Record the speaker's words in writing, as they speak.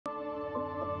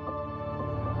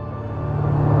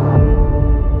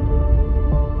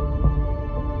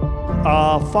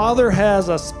father has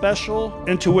a special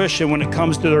intuition when it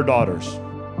comes to their daughters.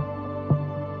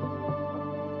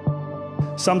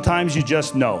 Sometimes you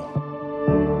just know.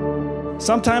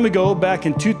 Some time ago, back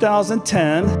in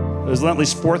 2010, it was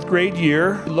Lentley's 4th grade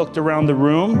year. He looked around the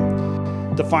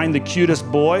room to find the cutest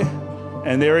boy,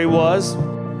 and there he was.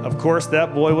 Of course,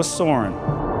 that boy was Soren.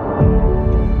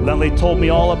 Lentley told me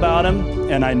all about him,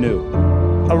 and I knew.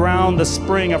 Around the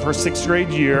spring of her 6th grade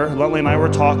year, Lentley and I were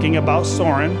talking about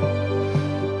Soren.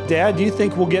 Dad, do you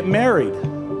think we'll get married?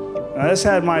 Now, this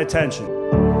had my attention.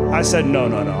 I said, no,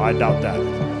 I doubt that.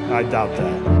 I doubt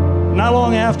that. Not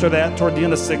long after that, toward the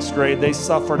end of 6th grade, they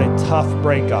suffered a tough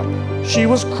breakup. She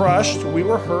was crushed. We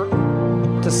were hurt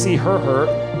to see her hurt.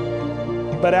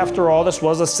 But after all, this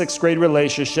was a 6th grade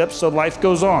relationship, so life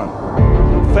goes on.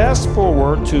 Fast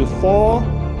forward to fall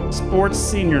sports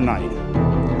senior night.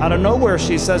 Out of nowhere,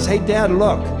 she says, hey, Dad,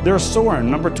 look, there's Soren,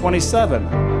 number 27.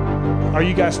 Are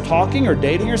you guys talking or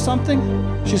dating or something?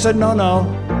 She said, no,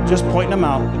 just pointing him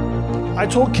out. I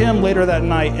told Kim later that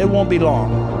night, it won't be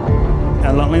long,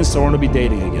 and Lentley and Soren will be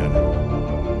dating again.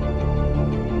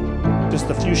 Just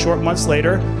a few short months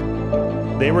later,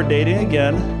 they were dating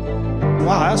again.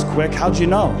 Wow, that's quick. How'd you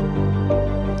know?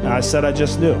 And I said, I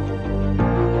just knew.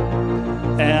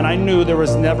 And I knew there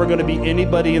was never going to be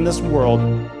anybody in this world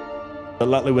that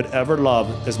Lentley would ever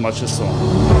love as much as Soren.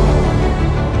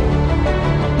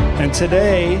 And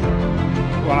today,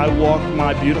 when I walk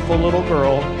my beautiful little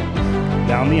girl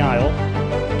down the aisle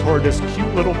toward this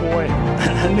cute little boy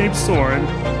named Soren,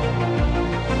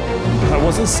 I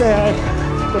wasn't sad,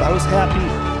 but I was happy.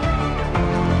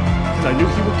 Because I knew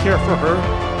he would care for her,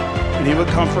 and he would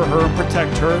comfort her and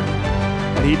protect her,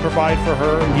 and he'd provide for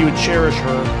her, and he would cherish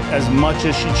her as much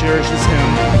as she cherishes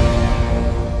him.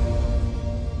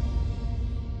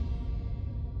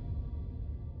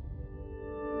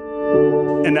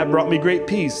 And that brought me great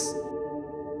peace,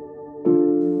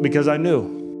 because I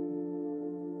knew.